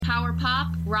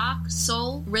pop, rock,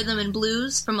 soul, rhythm, and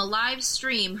blues from a live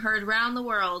stream heard round the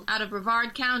world out of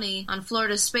Brevard County on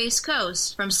Florida's Space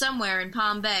Coast from somewhere in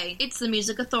Palm Bay. It's the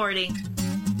Music Authority.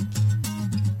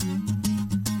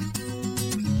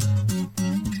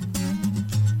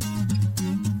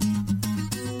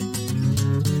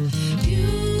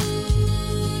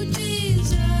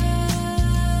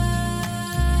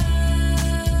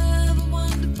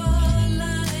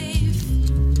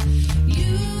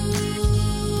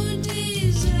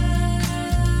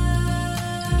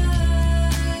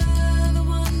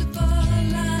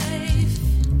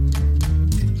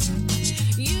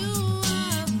 You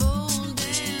are bold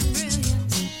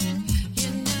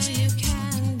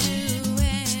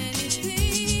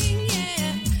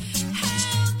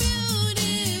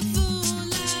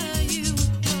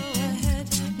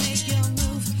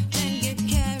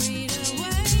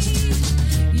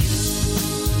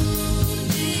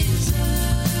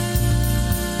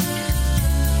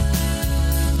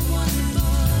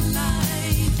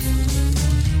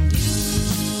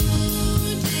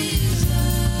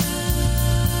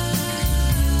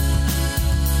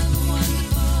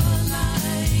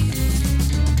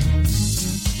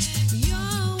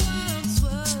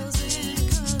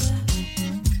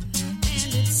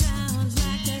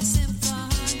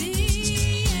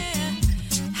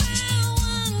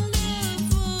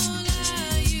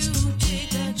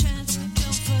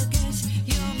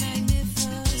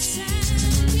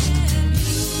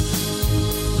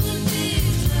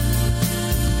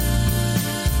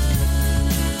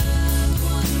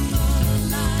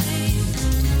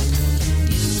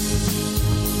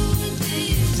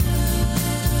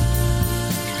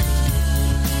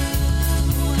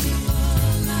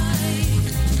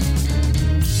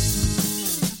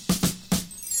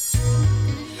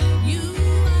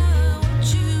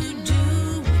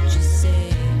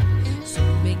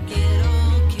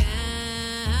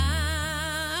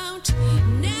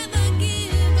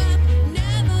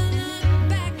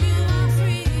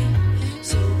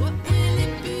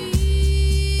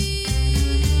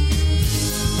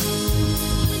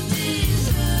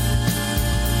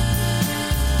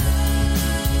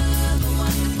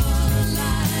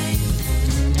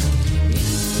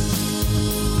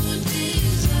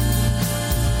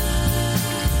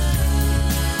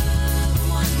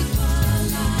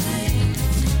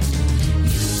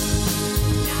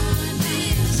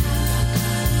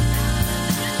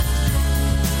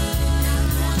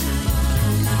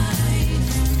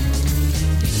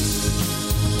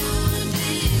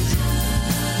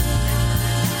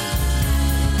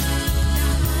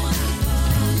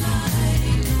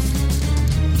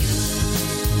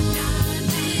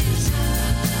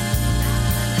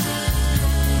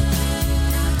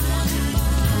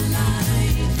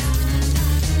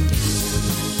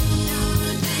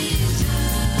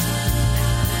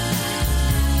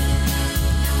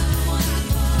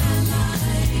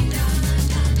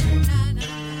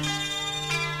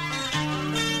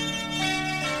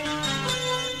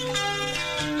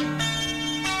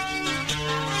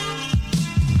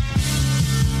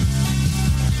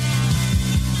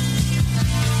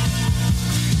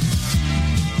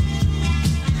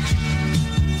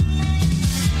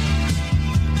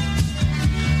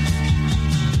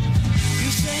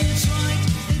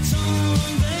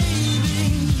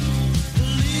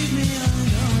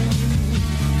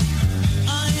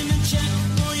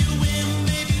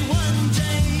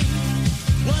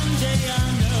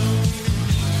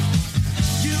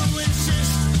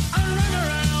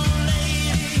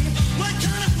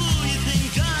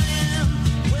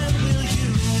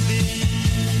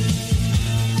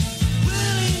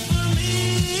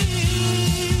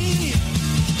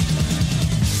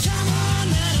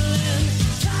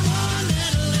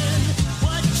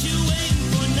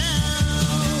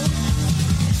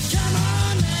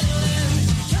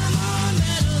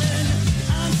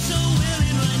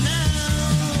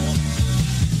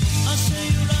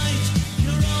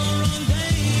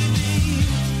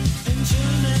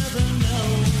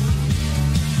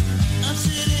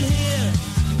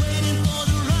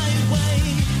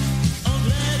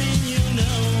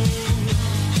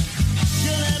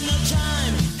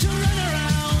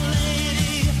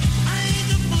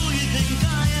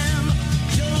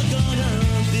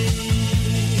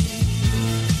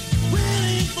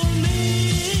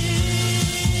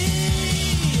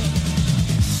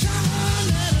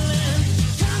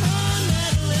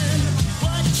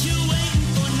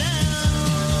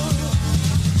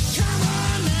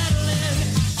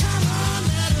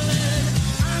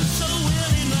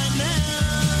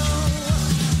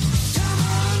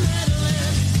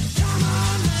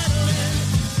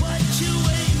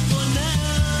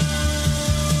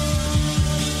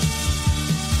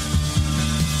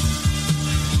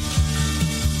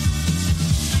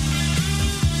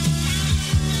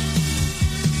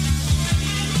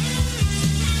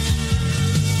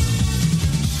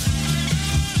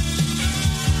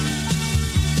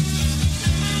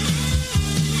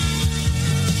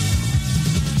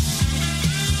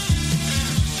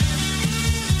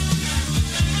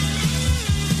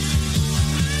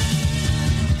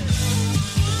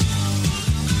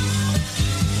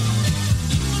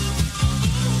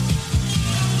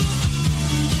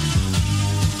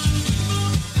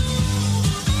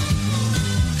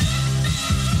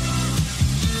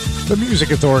The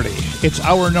Music Authority. It's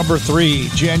hour number 3,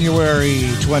 January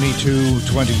 22,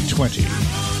 2020.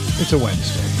 It's a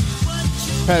Wednesday.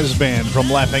 Pez Band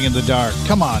from Laughing in the Dark.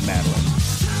 Come on, Madeline.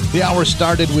 The hour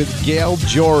started with Gail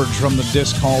George from the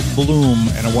disc called Bloom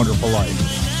and a Wonderful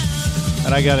Life.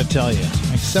 And I gotta tell you,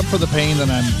 except for the pain that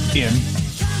I'm in,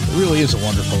 it really is a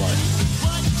wonderful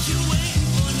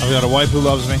life. I've got a wife who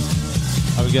loves me.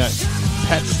 I've got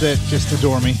pets that just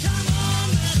adore me.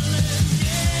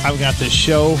 I've got this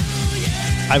show.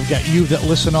 I've got you that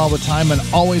listen all the time and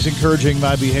always encouraging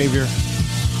my behavior.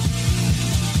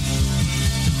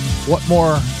 What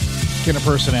more can a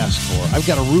person ask for? I've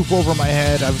got a roof over my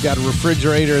head. I've got a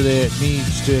refrigerator that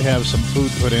needs to have some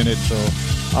food put in it, so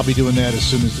I'll be doing that as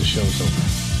soon as the show's over.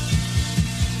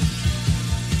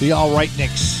 The All Right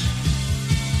Nicks.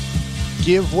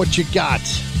 Give What You Got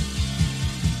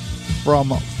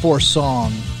from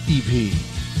 4-song EP.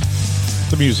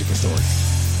 The Music Authority.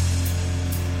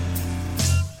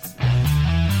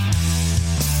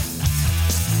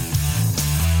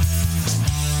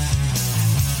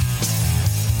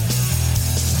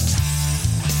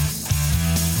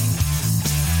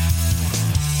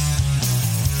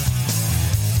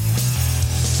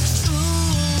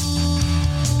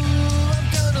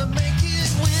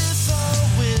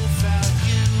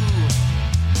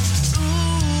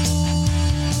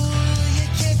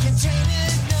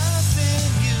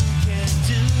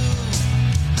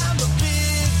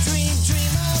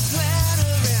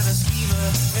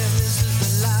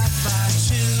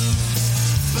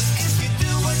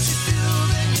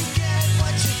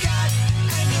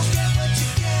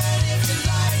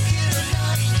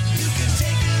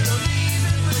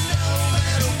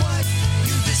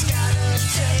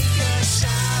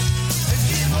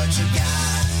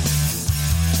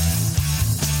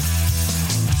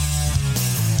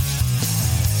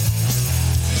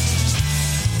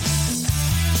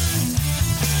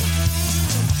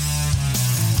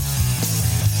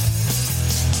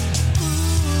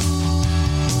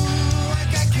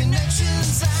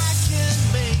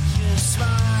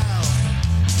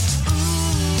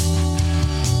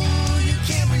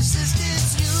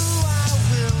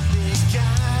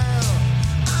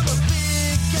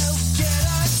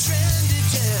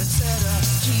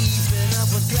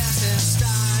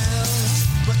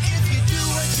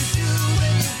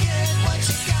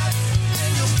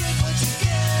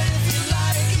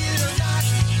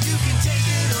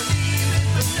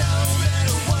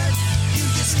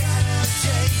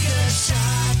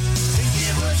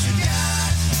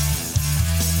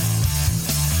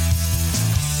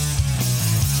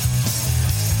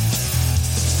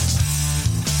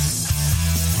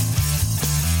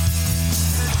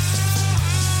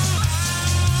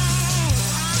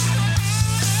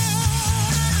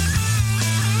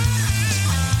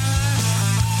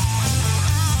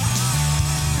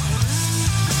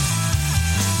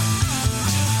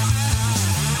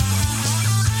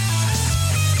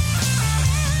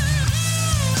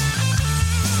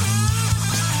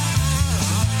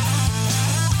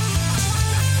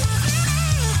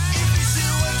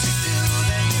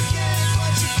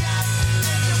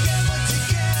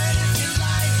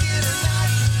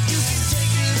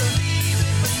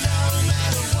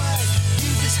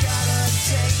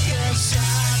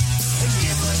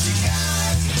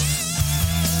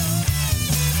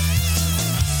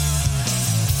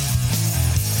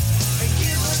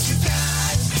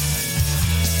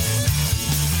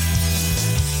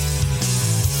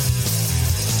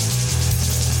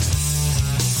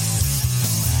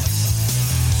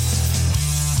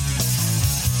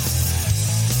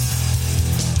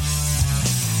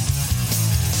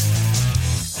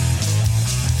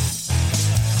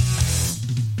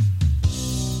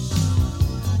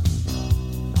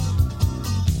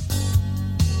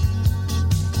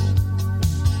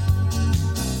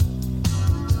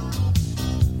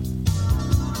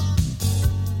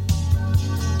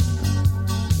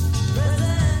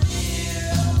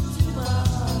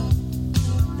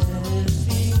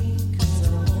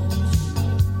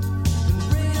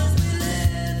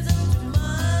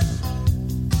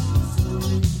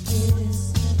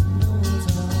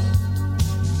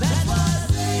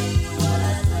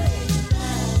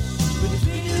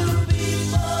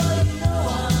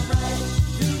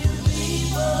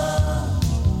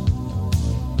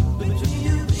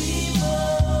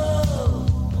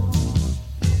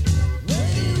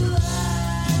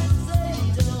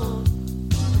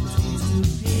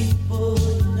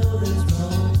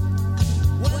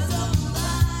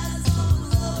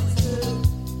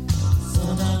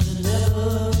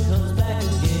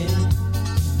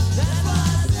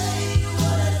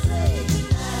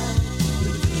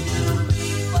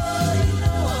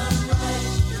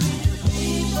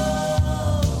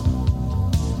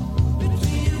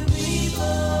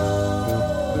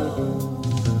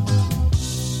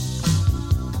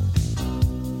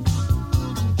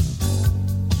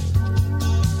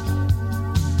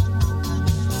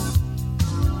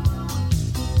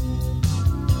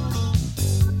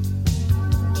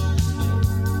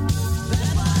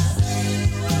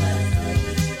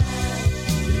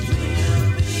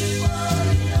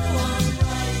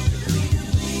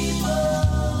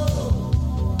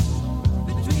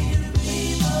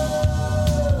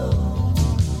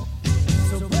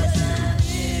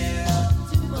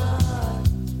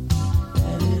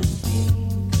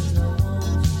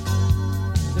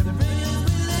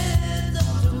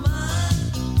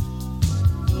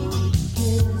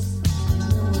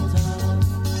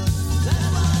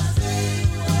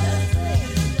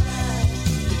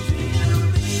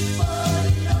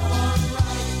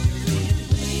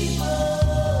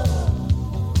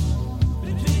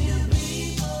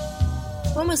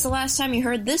 was the last time you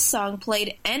heard this song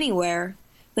played anywhere?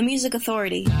 The Music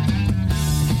Authority.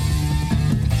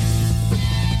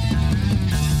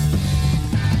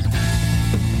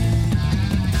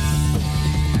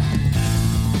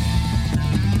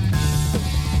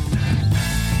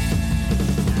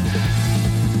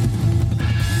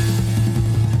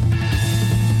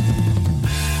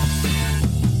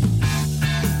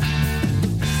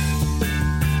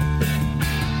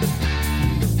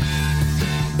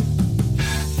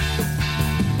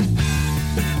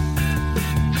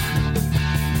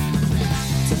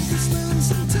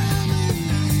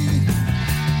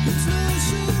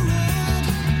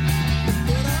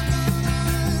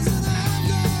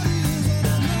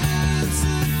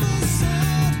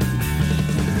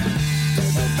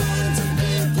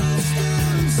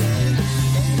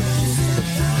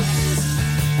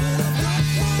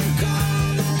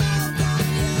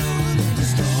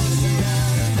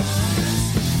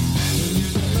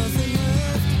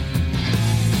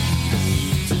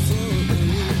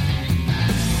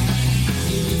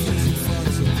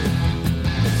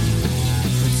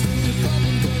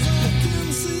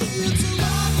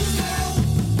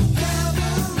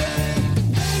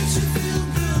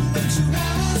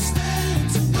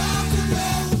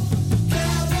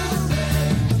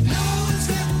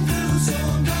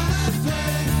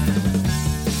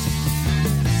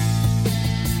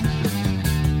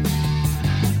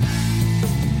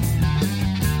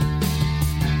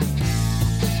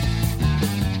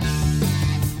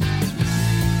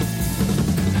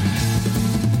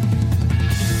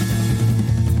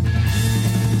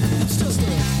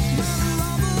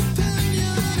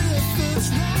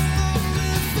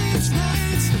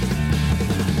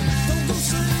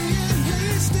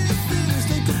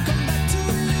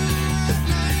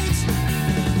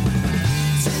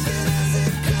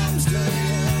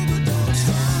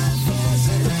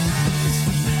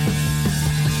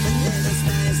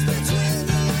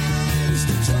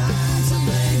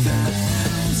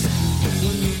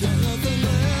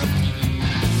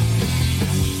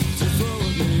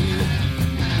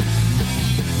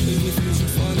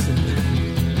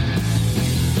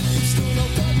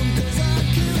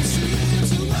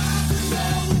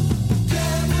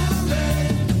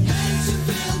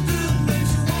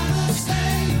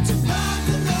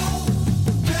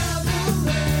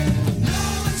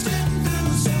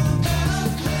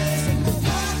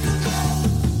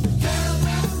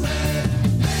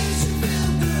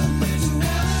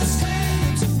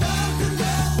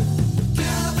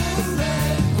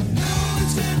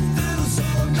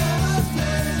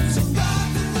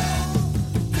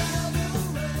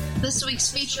 This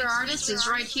week's feature artist is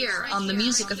right here on The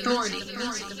Music Authority.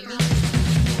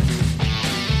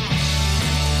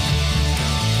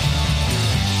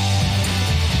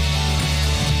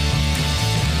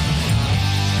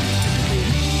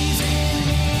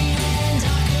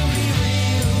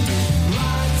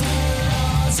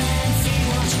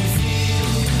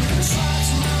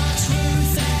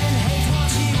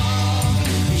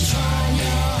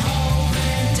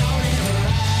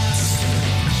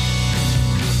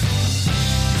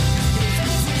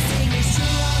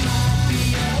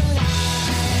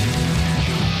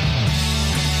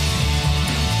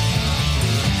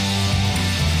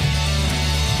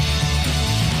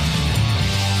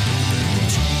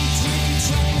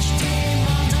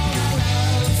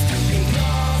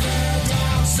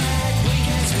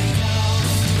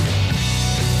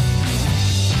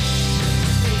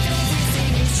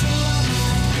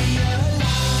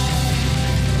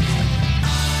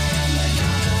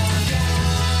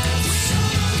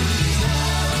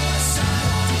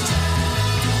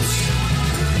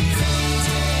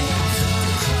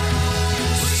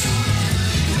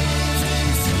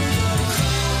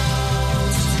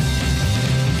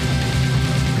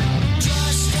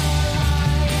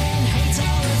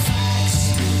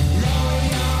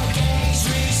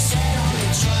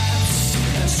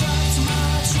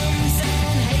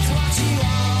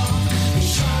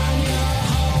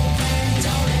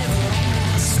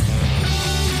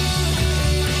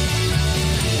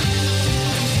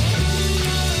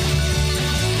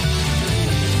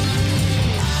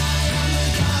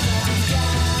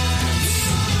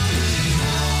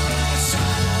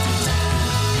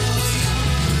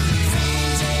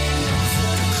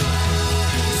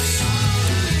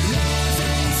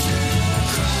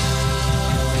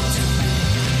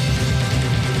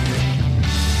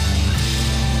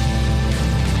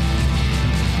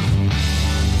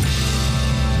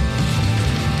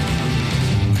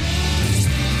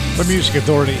 The Music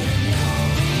Authority.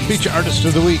 Feature Artist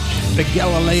of the Week, the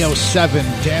Galileo 7.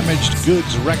 Damaged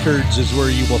Goods Records is where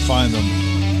you will find them.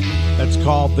 That's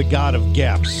called The God of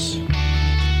Gaps.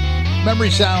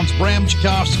 Memory Sounds, Bram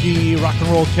Tchaikovsky, Rock and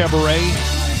Roll Cabaret.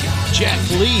 Jack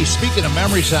Lee, speaking of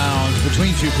memory sounds,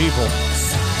 between two people.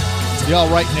 The All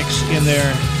Right Nicks in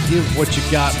there. Give what you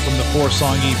got from the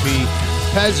 4-song EP.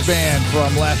 Pez Band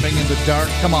from Laughing in the Dark.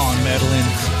 Come on,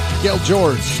 Madeline. Gail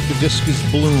George, The Disc is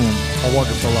Bloom, A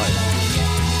Wonderful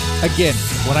Life. Again,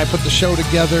 when I put the show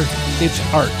together, it's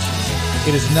art.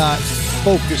 It is not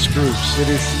focus groups. It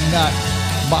is not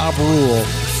mob rule.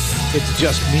 It's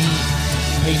just me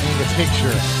painting a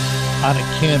picture on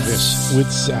a canvas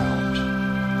with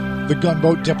sound. The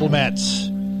Gunboat Diplomats,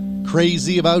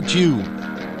 Crazy About You.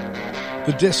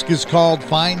 The disc is called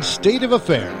Fine State of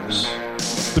Affairs.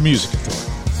 The Music Authority.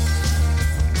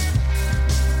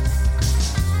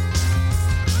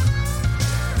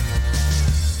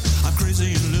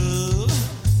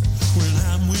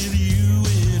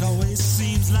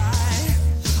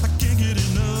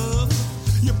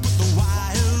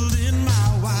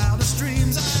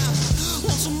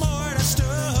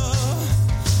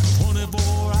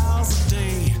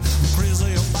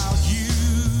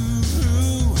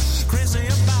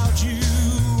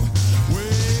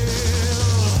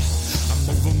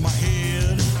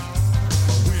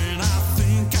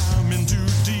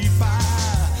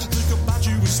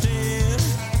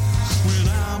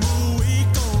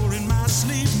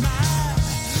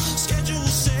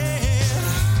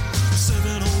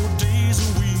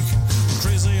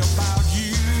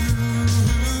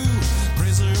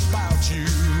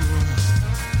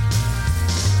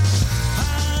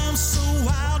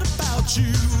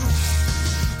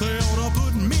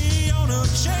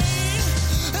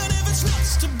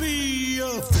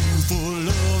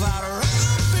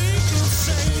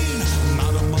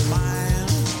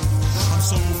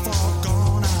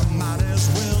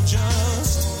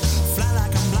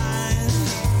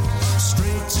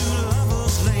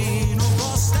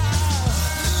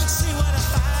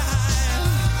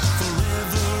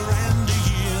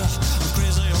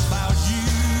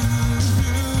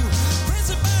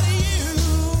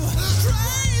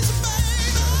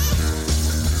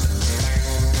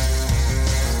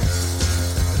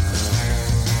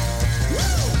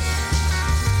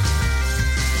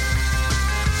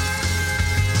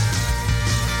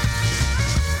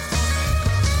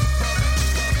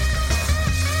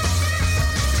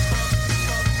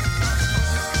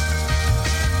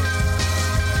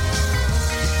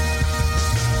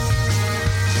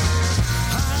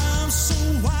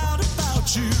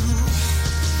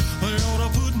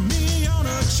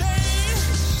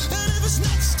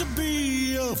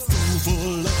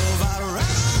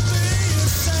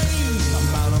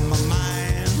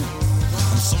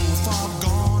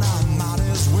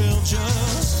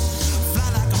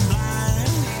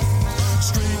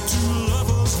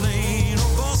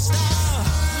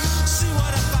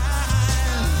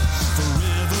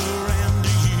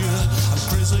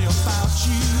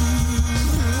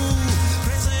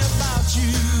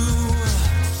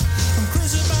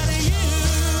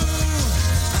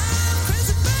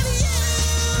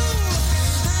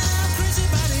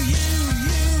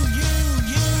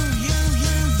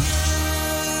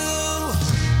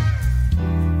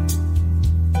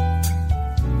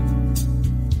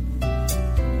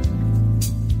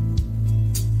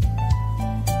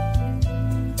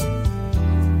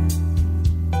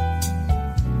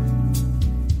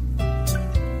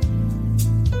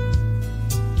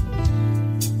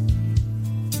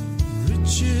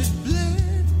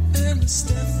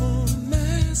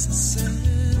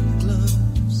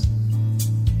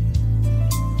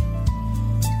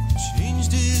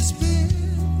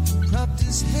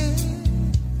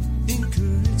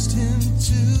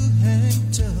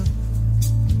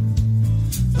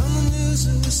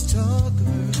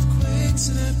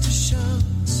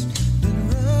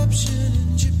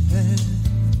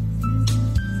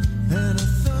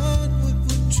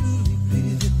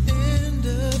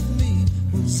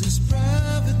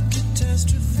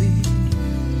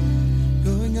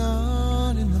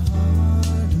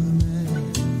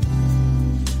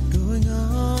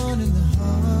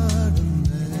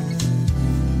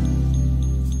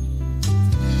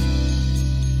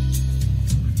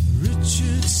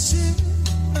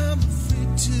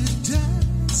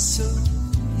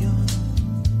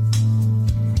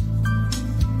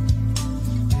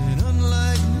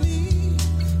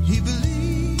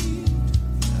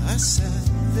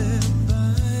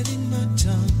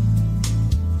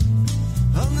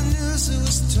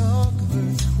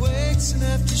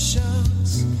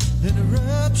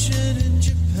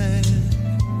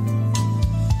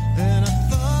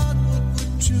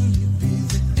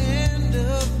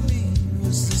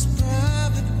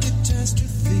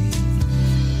 Catastrophe.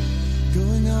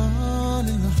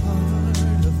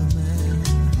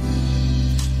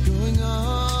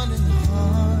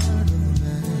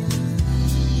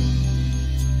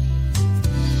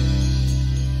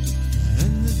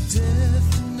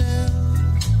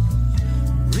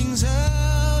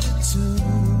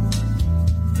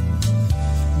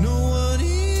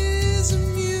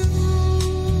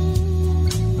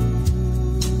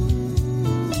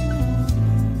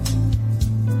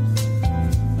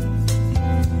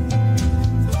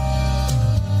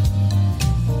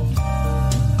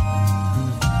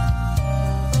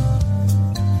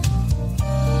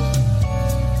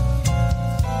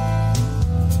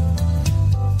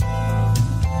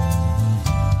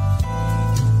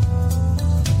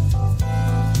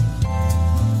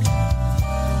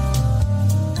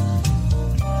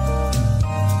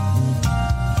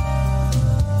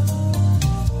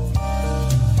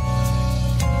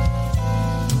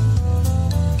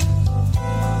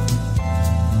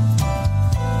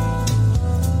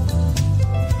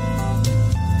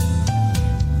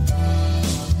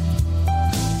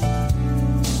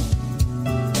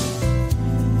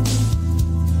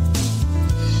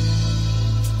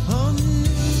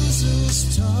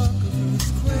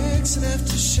 shocks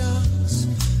after shocks,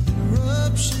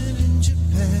 eruption in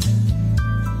Japan.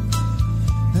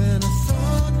 And I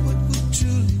thought what would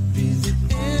truly be the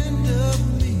end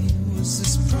of me was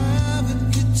this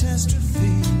private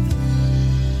catastrophe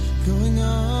going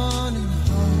on in the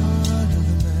heart of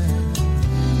the man,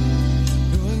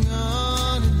 going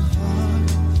on in the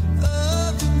heart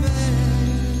of the man.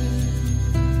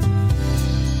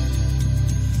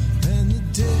 And the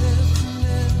death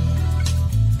knell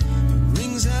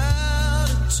rings out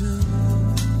of tune.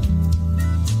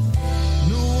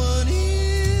 No one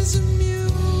is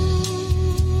immune.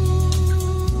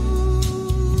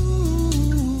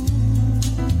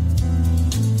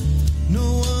 No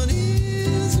one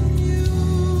is immune.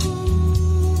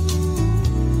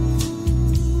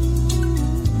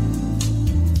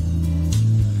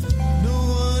 No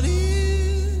one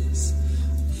is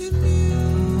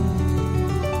immune.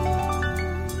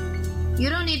 You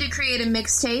don't need to create a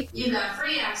mixtape. You've got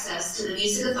free access to the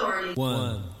Music Authority.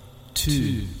 1,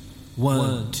 2,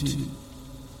 1, 2.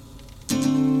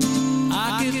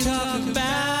 I could talk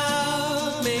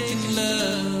about making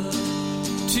love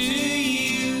to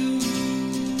you.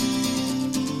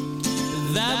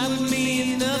 That would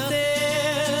mean nothing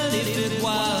if it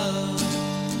wasn't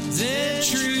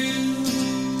true.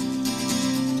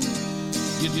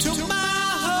 You took my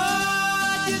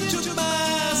heart, you took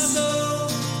my soul.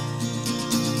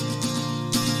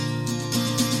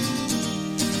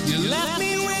 You left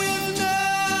me with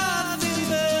nothing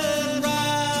but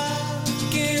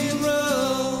rock and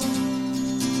roll.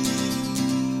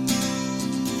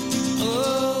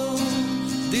 Oh,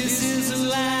 this is the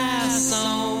last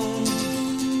song.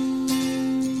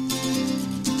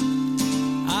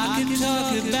 I could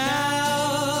talk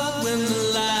about when the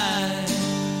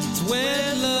lights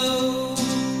went low,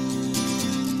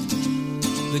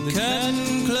 the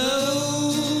curtain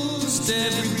closed,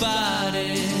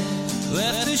 everybody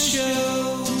left the show.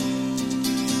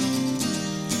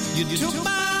 You took my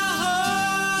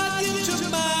heart, you took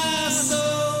my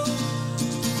soul.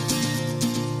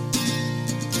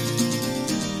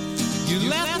 You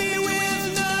left me with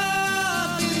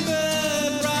nothing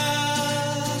but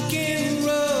rock and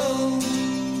roll.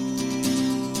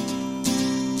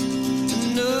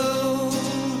 No,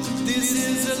 this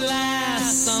is the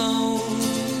last song.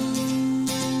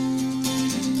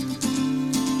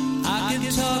 I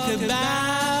can talk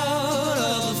about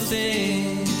all the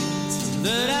things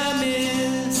that I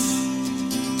miss,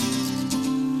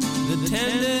 the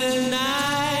tender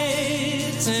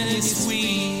nights and your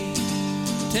sweet,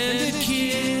 tender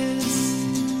kiss,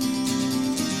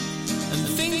 and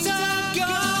things are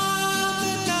gone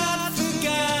but not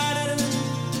forgotten.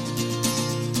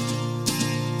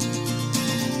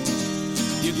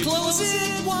 You close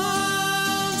it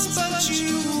once, but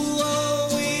you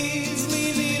always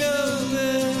leave it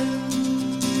open.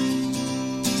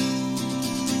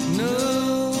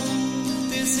 No,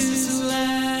 this is the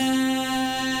last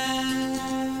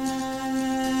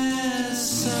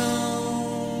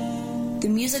song. The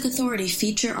Music Authority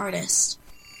feature artist.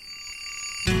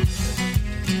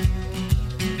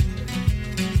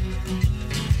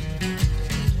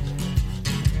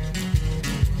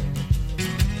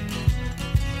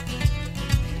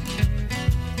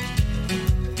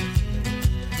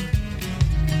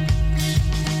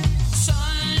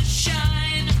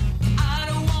 Sunshine, I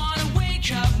don't wanna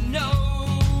wake up, no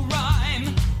rhyme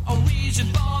or reason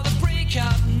for the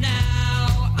breakup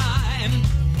now. I'm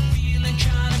feeling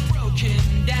kind of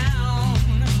broken down.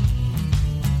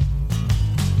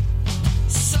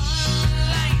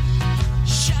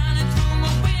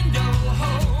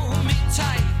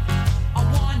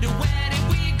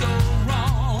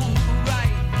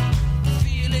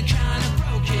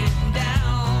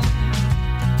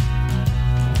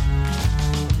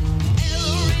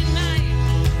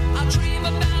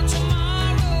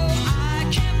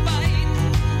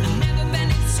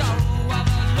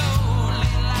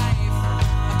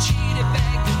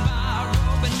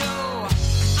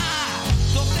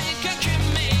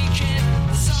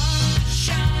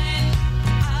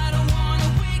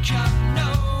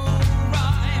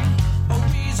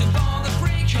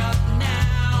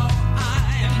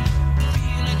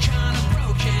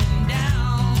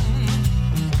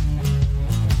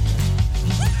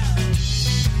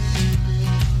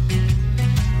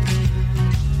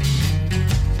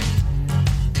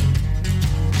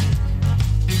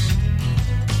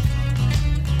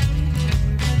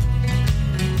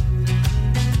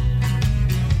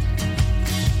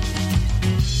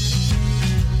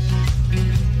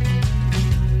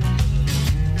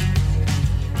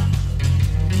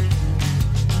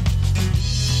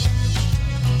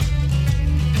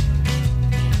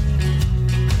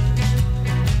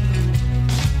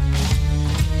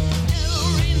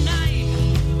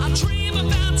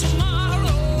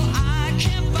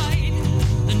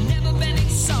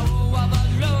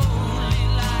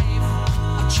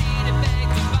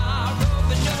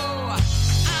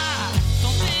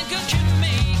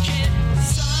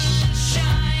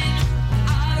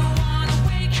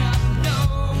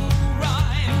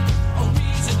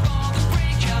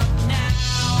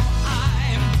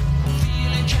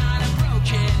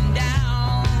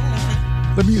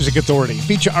 The Music Authority.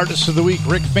 Feature Artist of the Week,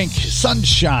 Rick Fink,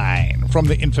 Sunshine. From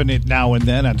the Infinite Now and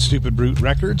Then on Stupid Brute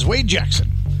Records, Wade Jackson.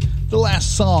 The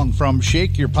last song from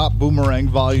Shake Your Pop Boomerang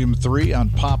Volume 3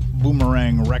 on Pop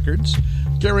Boomerang Records,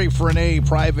 Gary Frenet,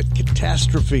 Private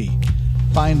Catastrophe.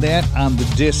 Find that on the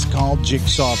disc called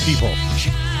Jigsaw People.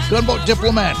 Gunboat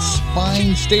Diplomats,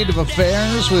 Fine State of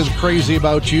Affairs with Crazy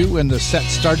About You, and the set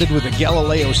started with the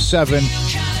Galileo 7,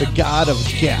 The God of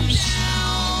Gaps.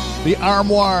 The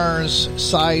Armoires,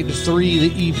 Side 3,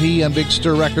 the EP on Big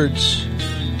Stir Records,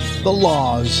 The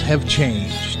Laws Have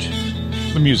Changed.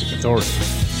 The Music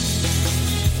Authority.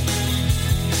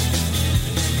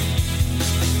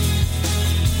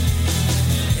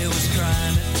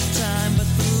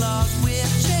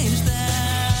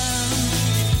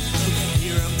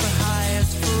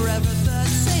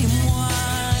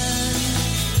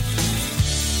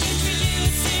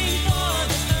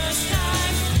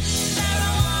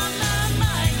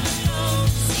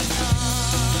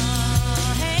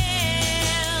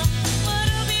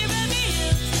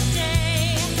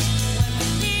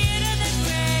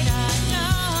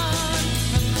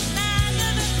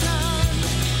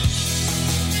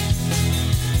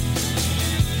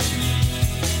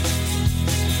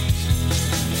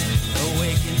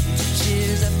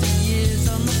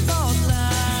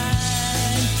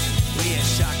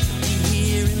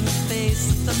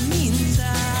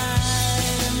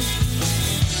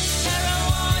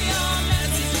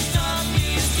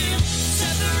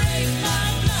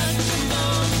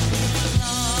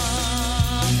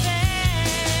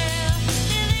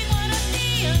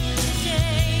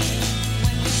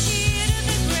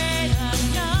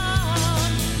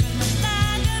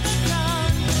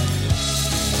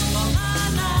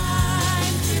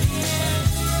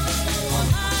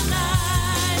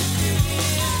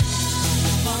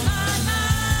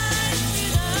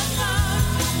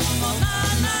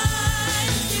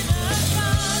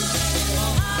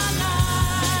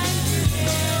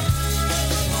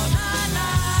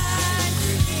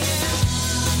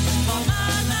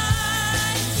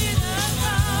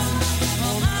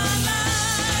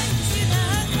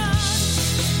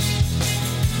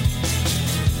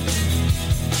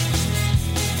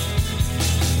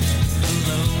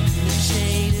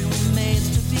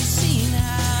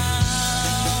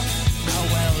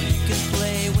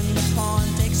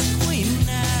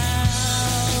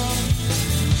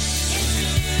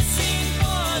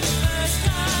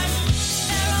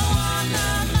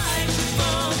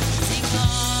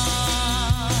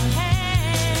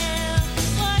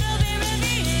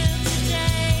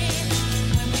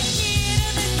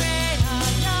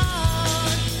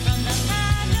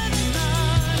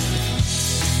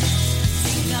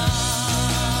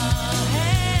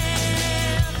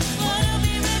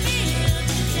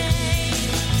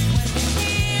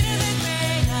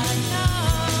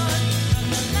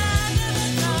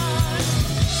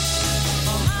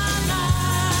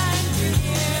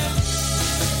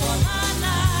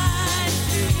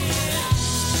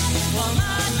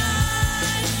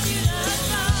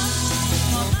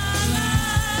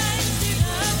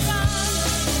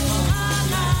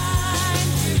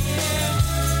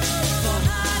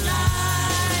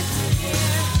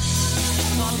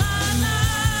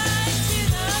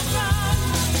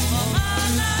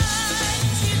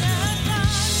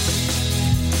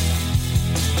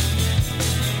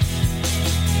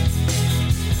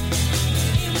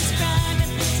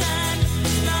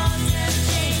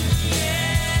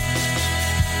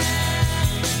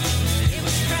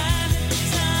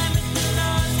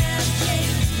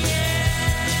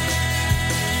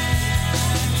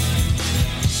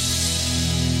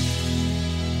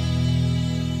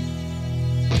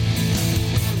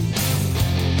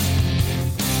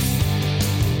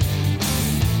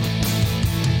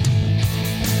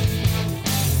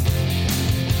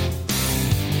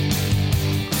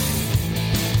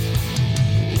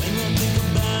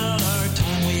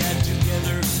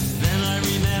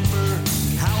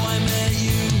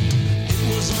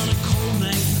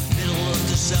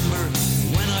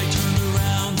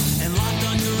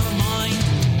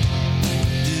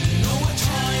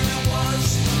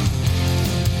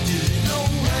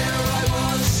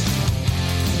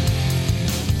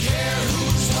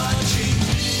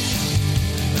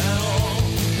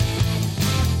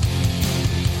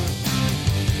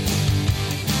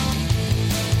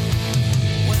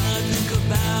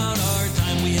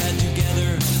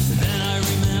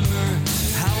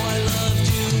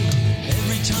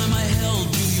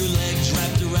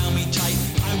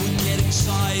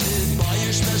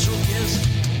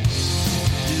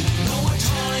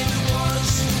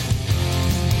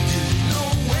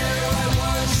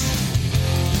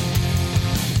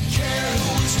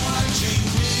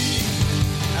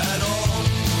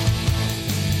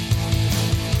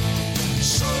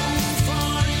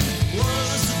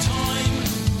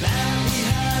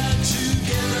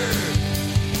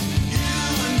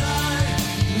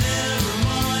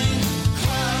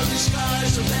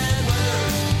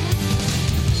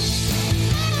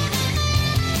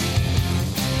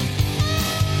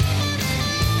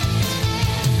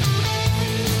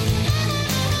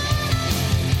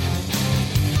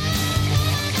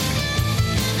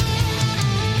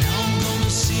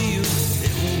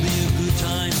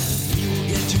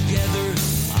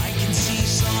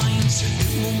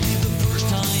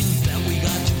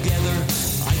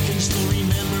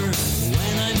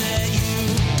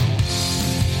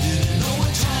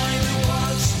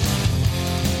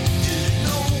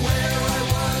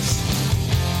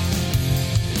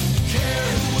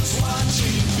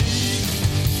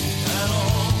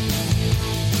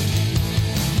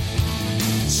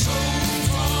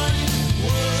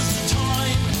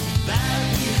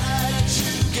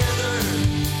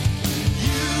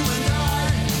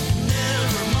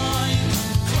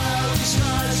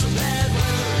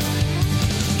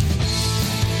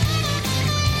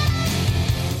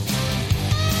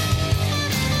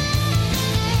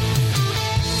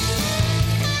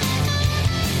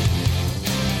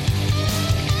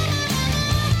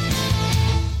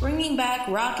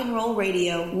 and roll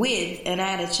radio with an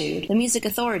attitude. The Music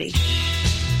Authority.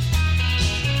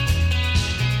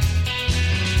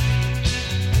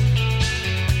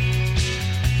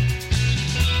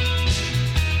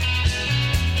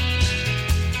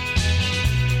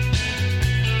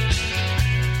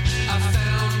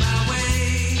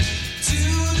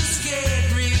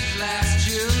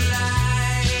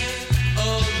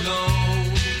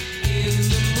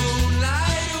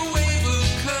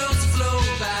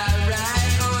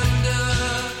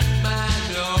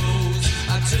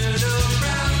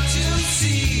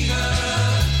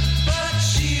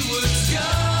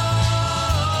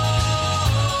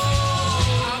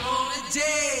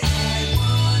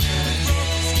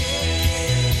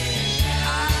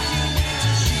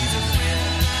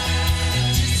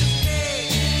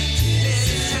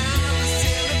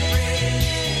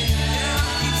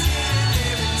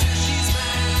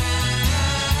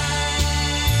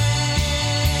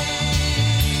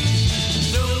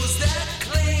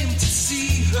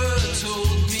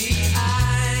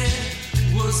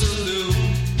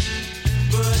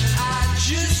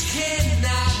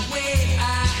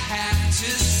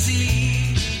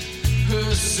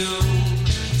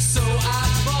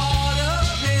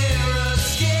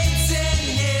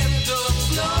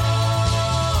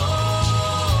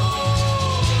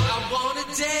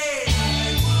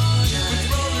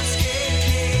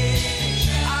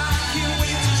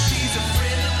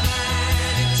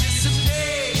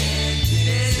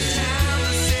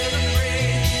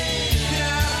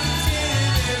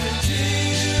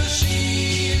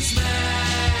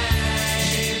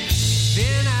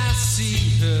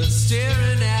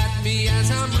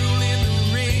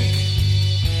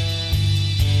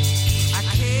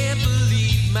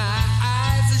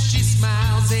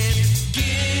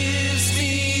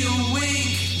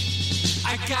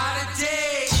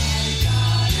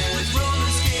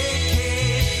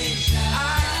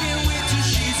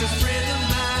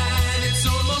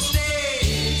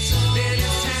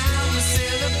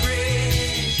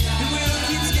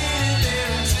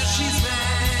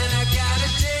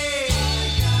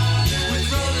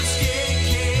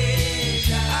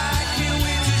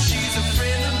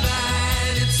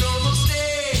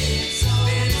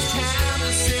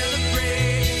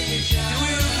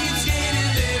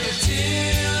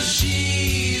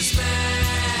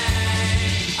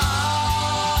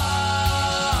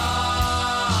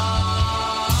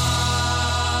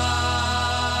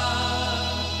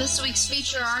 This week's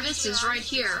feature artist is right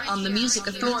here on the Music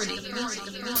Authority.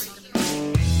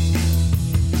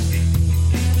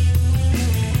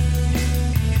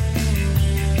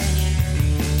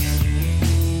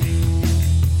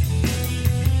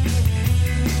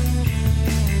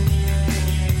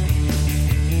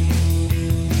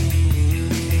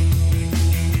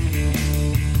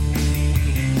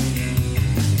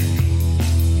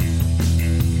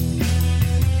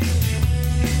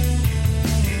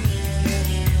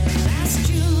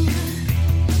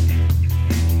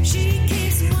 She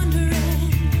keeps wondering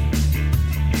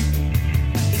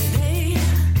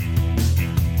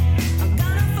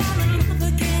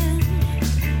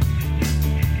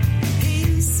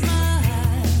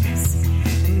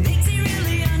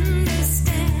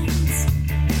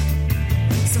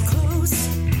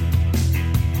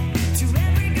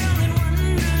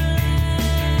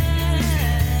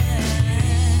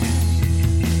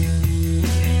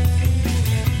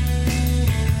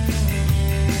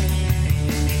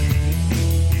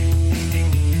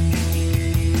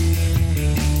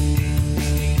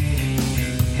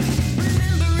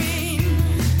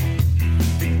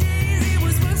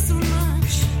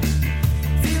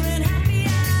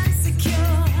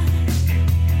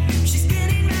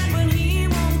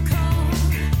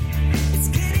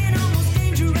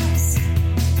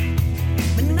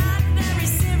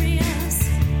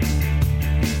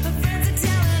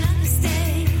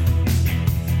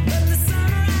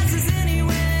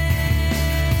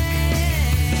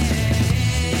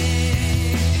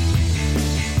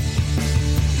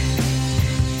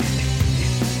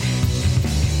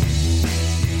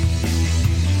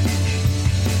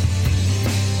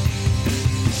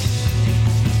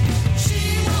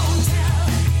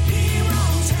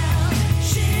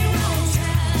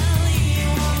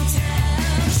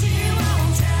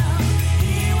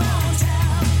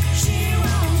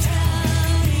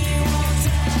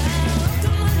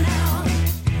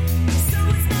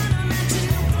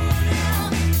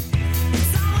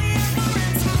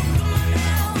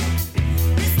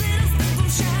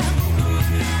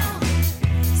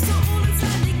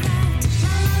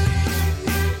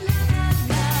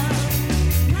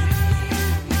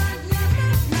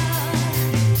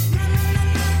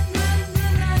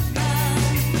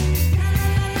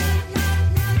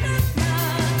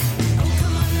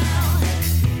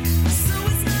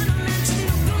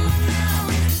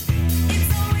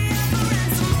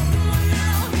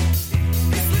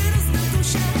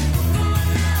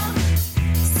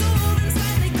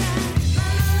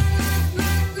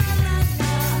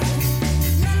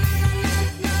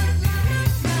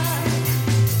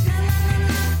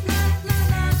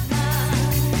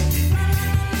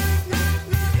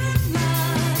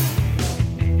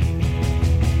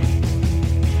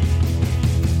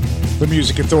The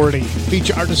Music Authority.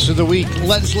 Feature Artist of the Week,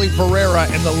 Leslie Pereira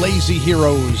and the Lazy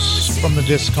Heroes from the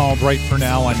disc called Right For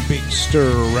Now on Big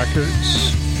Stir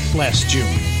Records last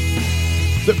June.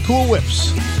 The Cool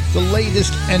Whips. The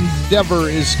latest endeavor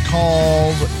is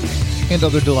called And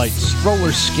Other Delights.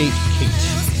 Roller Skate Kate.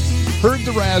 Heard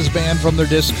the Raz Band from their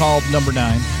disc called Number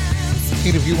 9.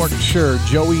 And if you weren't sure,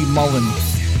 Joey Mullen.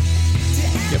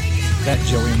 Yep, that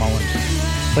Joey Mullen.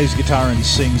 Plays guitar and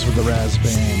sings with the Raz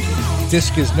Band.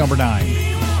 Disc is Number 9.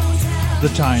 The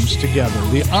Times Together.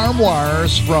 The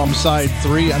Armoires from Side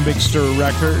 3 on Big Stir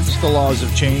Records. The Laws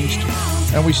Have Changed.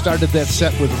 And we started that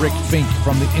set with Rick Fink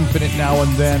from the Infinite Now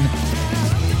and Then.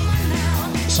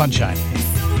 Sunshine.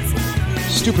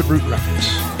 Stupid Root Records.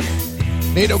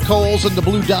 Nato Coles and the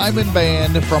Blue Diamond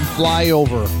Band from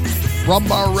Flyover.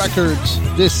 Rumbar Records.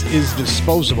 This is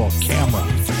Disposable Camera.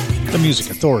 The Music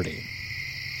Authority.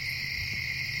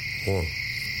 1,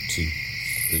 2,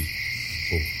 3,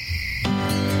 4.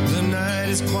 The night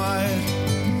is quiet.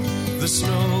 The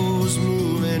snow's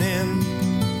moving in.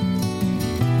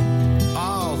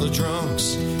 All the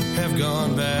drunks have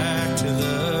gone back to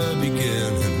the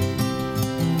beginning.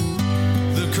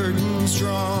 The curtain's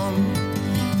drawn.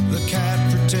 The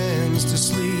cat pretends to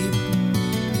sleep.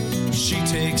 She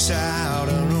takes out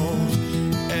an old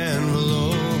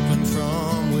envelope and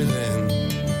from within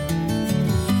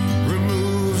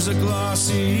removes a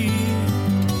glossy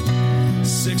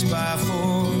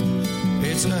 6x4.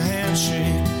 It's a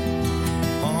handshake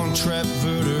on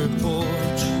Trepverder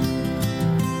porch.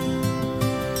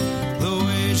 The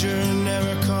wager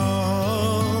never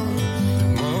called.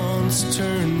 Months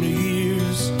turn to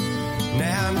years.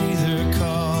 Now neither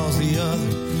calls the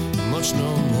other much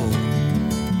no more.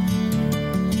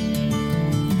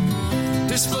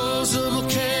 Disposable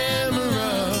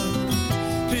camera,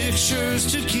 pictures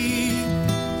to keep,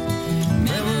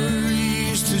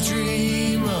 memories to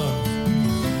dream of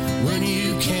when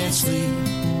you can't sleep.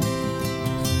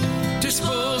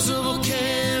 Disposable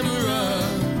camera,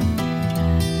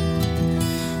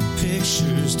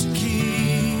 pictures to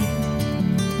keep.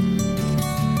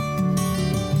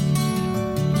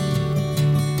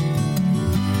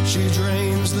 She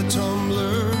drains the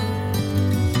tumbler,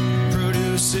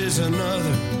 produces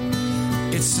another.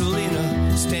 It's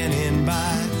Selena standing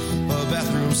by a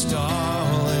bathroom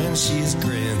stall and she's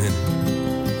grinning,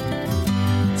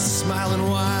 smiling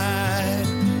wide.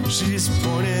 She's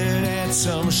pointed at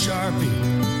some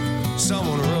Sharpie.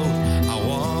 Someone wrote, I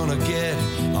wanna get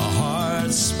a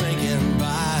hard spanking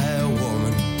by a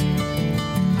woman.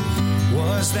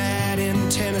 Was that in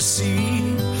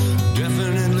Tennessee?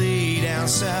 Definitely down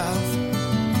south.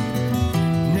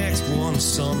 Next one,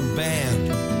 some band,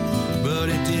 but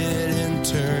it didn't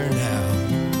turn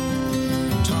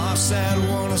out. Toss that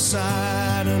one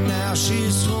aside, and now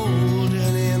she's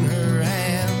holding in her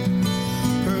hand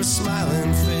her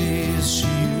smiling face she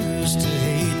used to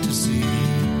hate to see.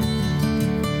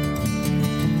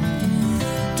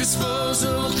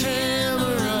 Disposable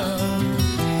camera,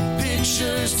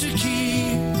 pictures to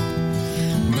keep,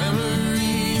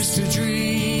 memories to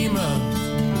dream of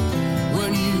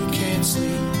when you can't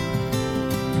sleep.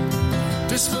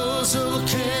 Disposable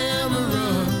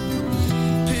camera,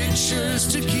 pictures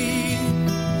to keep,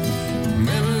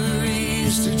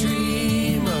 memories to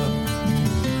dream of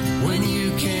when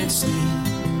you can't sleep.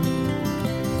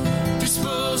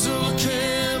 Disposable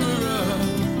camera,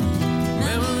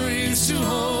 memories to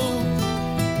hold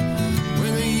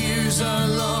when the years are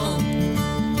long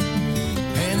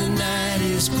and the night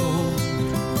is cold.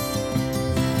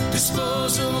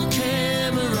 Disposable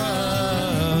camera,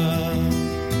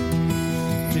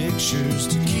 pictures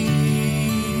to keep.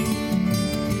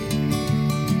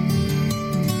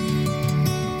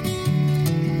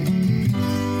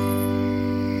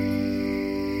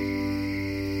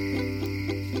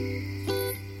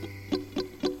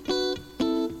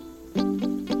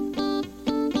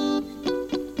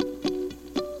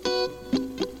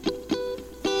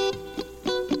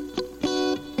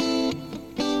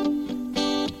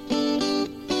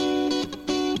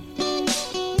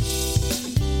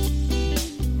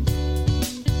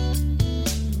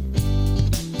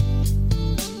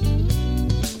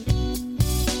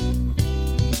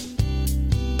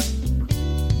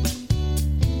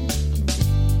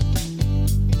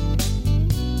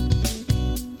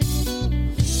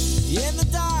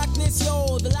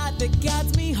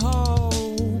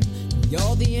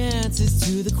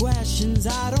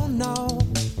 I don't know.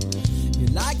 You're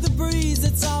like the breeze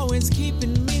that's always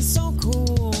keeping me so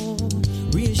cool.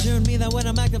 Reassuring me that when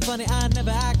I'm acting funny, I never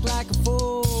act like a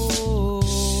fool.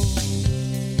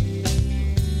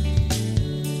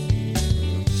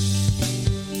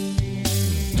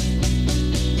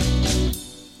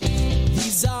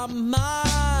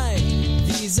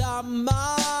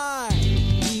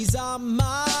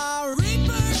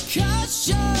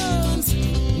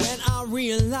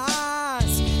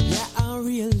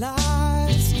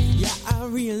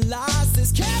 realize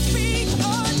this can't be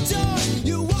undone.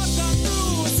 You walk on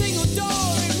through a single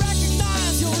door and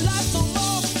recognize your life no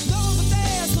more. Know that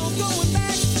there's no going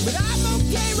back, but I'm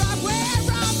okay right where I'm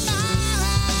at.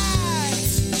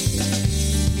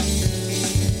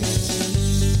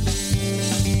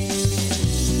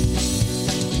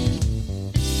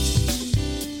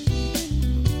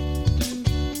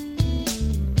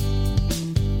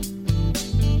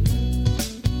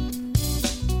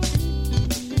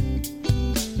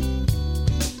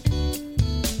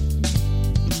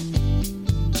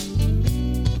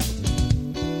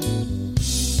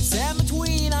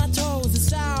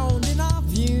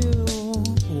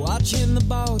 Watching the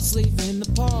boats leaving the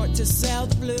port to sail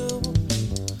the blue.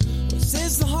 This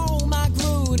is the home I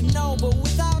grew to know, but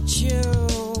without you,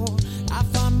 I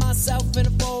find myself in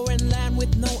a foreign land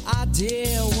with no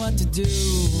idea what to do.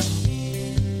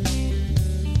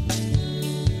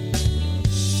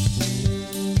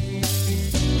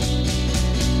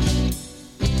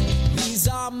 These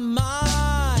are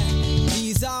my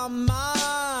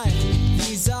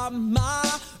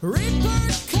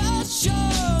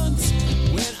repercussions.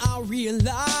 When I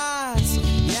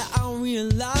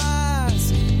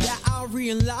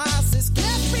realize this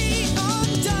can't be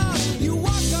undone. You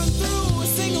walk on through a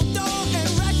single door and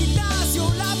recognize your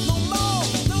life no more.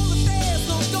 Know that there's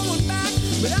no going back,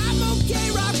 but I'm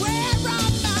okay right where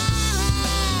I'm at.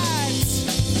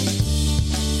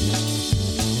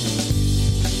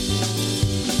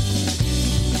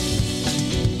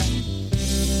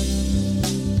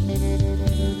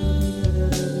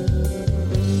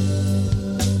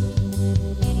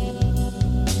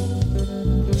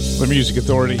 The Music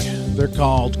Authority. They're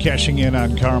called Cashing In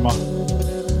on Karma.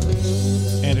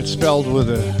 And it's spelled with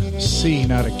a C,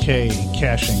 not a K,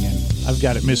 cashing in. I've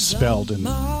got it misspelled in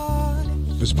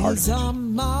this part of it.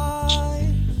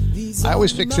 I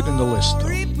always fix it in the list, though.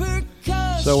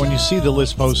 So when you see the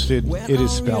list posted, it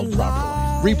is spelled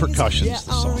properly. Repercussions,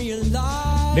 the song.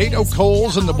 NATO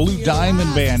Coles and the Blue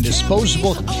Diamond Band,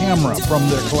 Disposable Camera from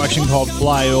their collection called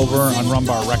Flyover on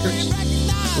Rumbar Records.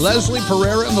 Leslie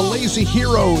Pereira and the Lazy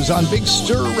Heroes on Big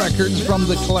Stir Records from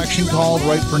the collection called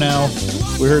Right For Now.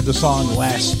 We heard the song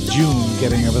last June,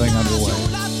 getting everything underway.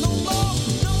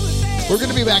 We're going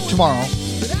to be back tomorrow,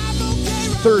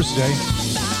 Thursday.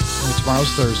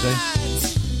 Tomorrow's Thursday.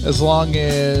 As long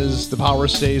as the power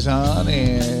stays on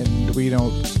and we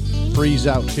don't freeze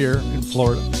out here in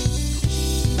Florida.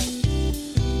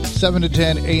 7 to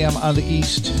 10 a.m. on the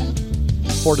east,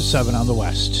 4 to 7 on the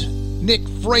west. Nick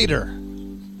Frater.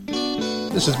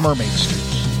 This is Mermaid Street.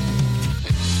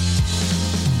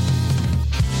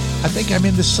 I think I'm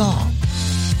in the song.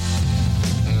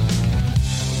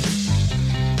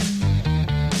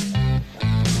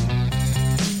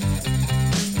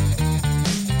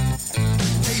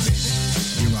 Hey baby,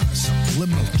 you're on a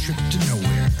subliminal trip to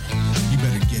nowhere. You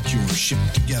better get your ship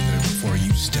together before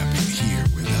you step in here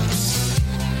with us.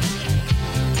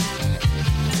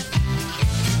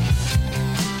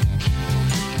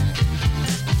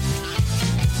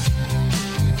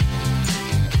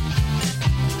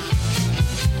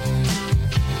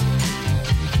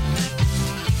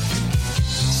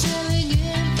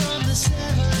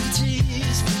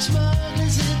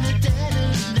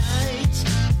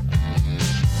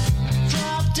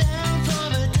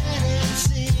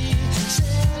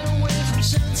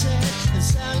 Sunset and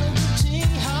silent routine,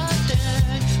 hot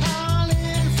dang.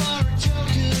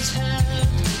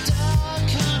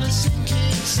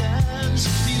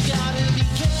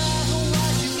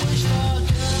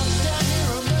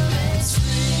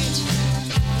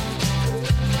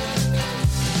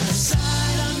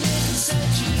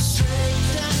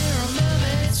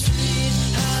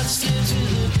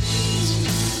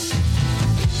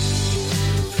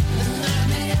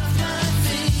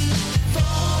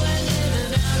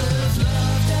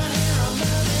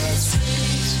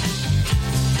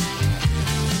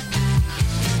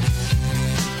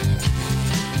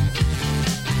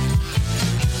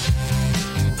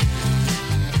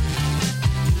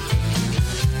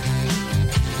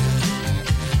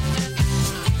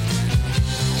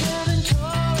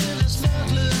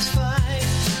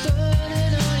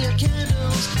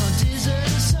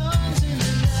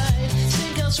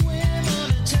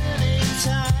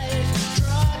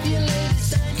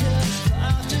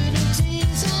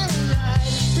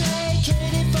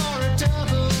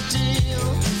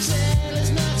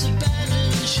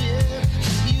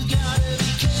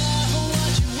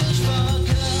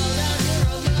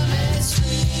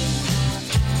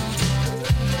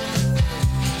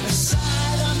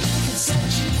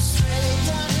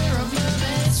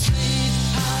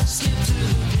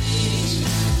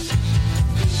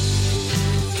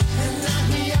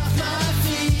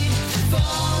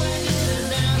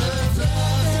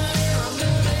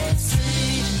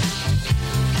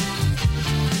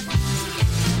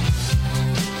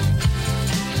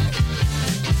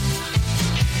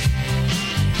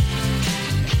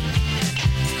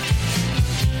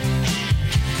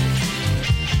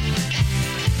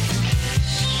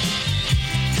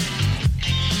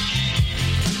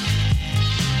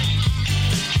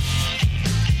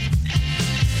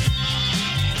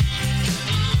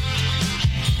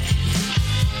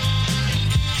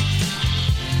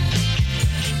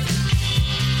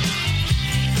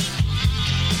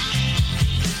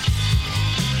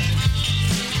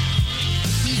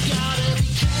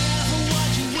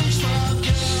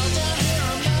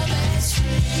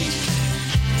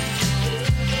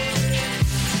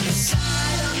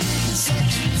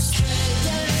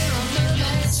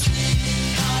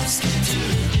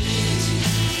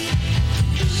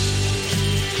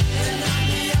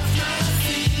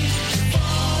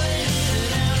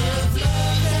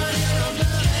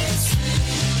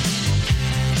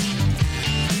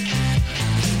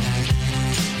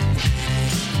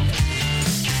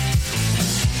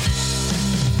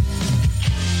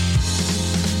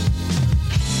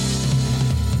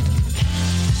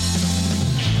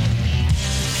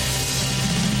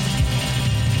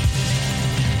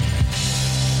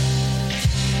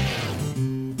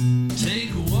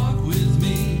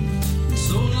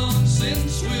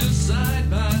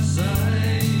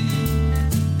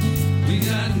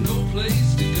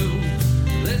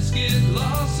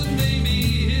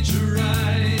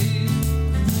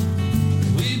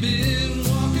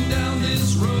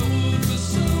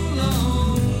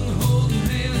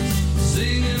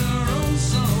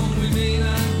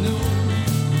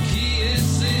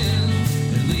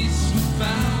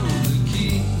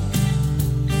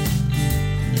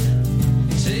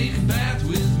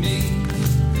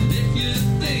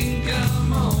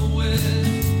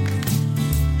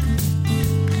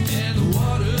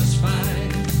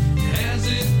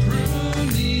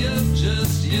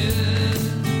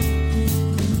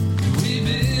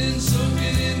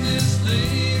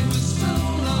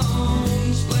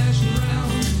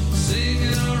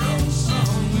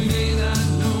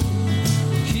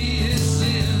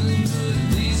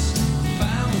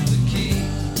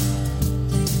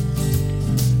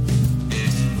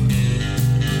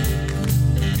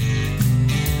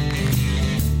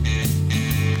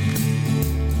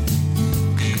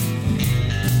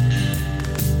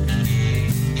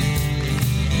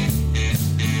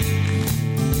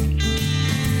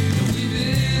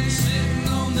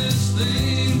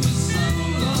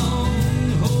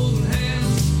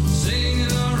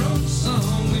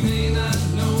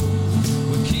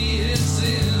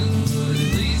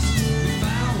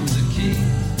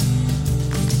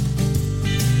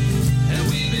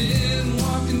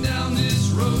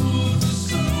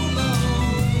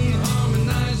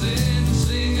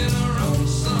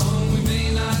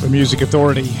 Music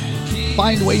Authority.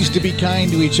 Find ways to be kind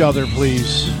to each other,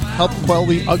 please. Help quell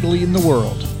the ugly in the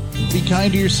world. Be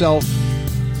kind to yourself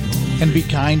and be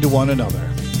kind to one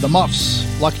another. The Muffs,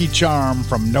 Lucky Charm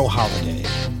from No Holiday.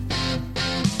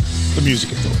 The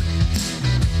Music Authority.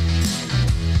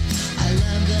 I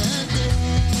love the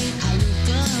day I look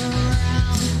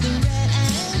around, the red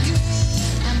and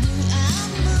green and blue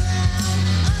and brown.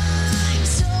 I'm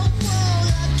so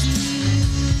lucky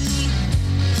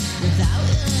without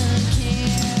a care.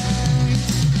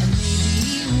 And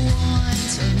maybe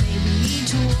once or maybe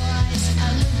twice I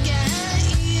look at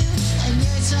you and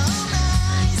you're so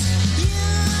nice.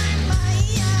 You're my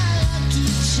lucky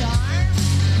charm.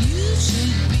 You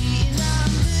should be in the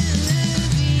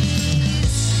movies.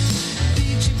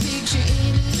 Picture, picture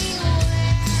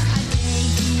anywhere. I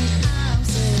think I'm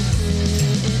so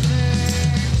clever.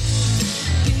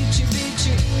 Picture,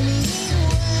 picture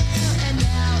anywhere. And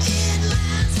now it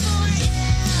lasts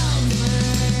forever.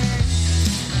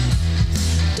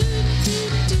 Do, do,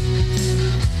 do.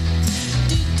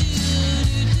 Do, do,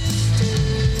 do, do, do.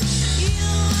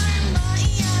 You're my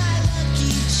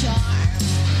lucky charm.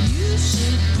 You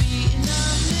should be in the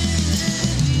movies.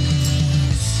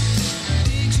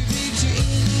 Picture, picture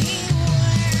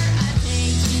anywhere. I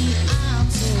think I'm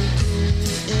so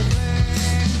clever.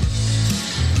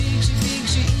 Picture,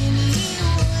 picture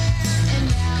anywhere. And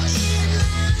now it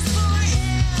lasts forever.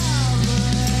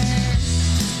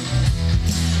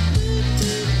 Do,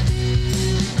 do, do. Do,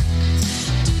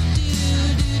 do, do,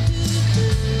 do, do.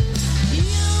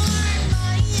 You're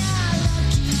my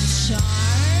lucky charm.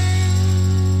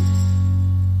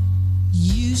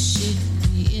 You should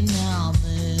be in our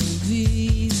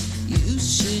movies. You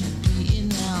should be in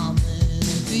our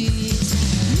movies.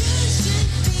 You should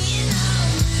be in our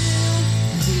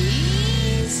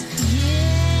movies. Yeah.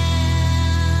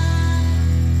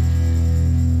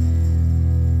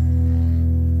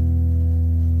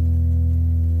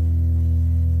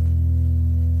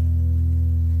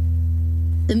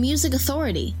 The Music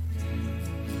Authority.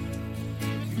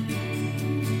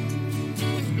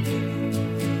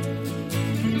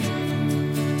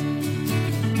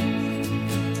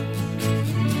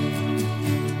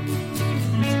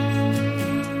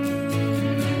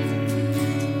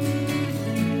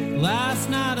 Last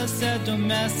night I said don't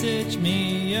message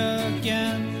me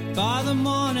again. By the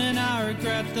morning I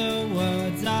regret the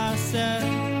words I said.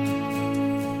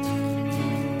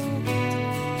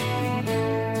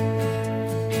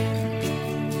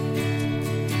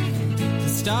 The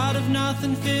start of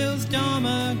nothing feels dumb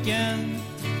again.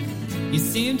 You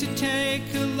seem to take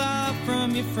a lot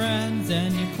from your friends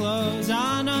and your clothes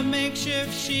on a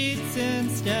makeshift sheets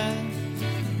instead.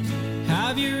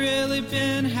 Have you really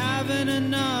been having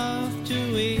enough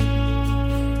to eat?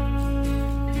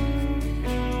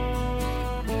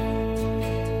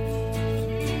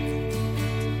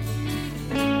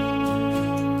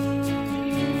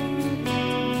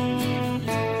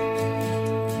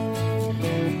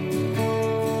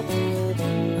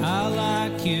 I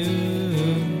like you,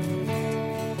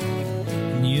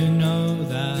 and you know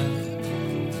that.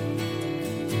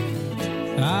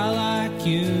 I like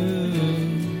you,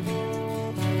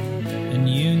 and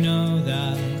you know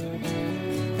that.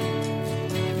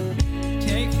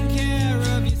 Taking care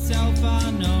of yourself,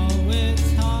 I know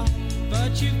it's hard,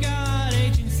 but you've got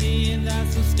agency, and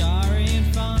that's so starry and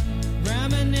fun.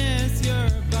 Reminisce your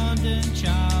abundant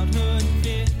childhood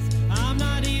fears. I'm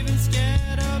not even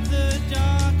scared of the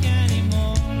dark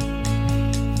anymore.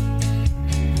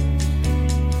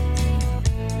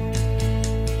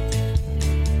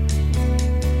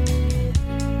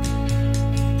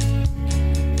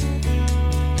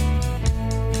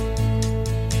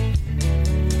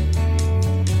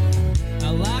 I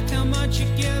like how much you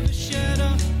give a shit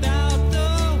about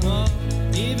the world,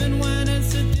 even when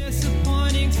it's a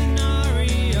disappointing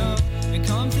scenario. It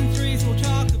comes in threes, we'll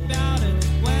talk about it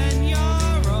when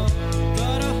you're old,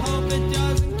 but I hope it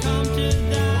doesn't come to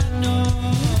that, no.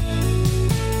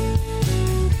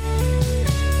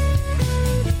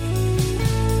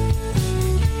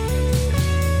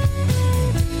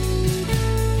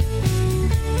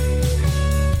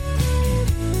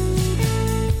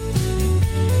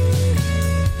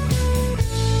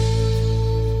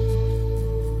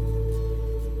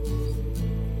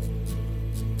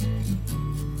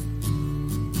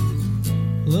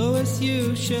 Louis,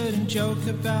 you shouldn't joke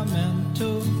about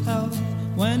mental health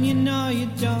when you know you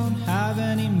don't have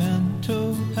any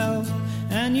mental health.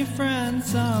 And your friends,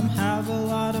 some have a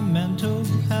lot of mental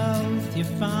health. You're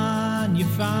fine, you're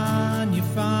fine, you're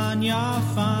fine, you're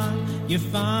fine. You're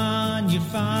fine, you're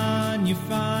fine, you're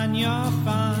fine, you're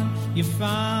fine. You're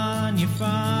fine, you're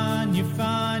fine, you're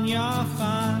fine, you're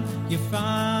fine. You're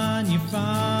fine, you're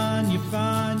fine, you're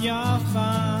fine, you're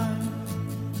fine.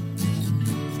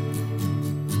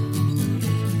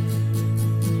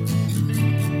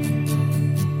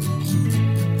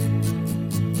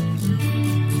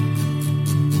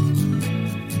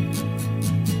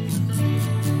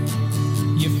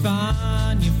 You're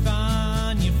fine, you're fine.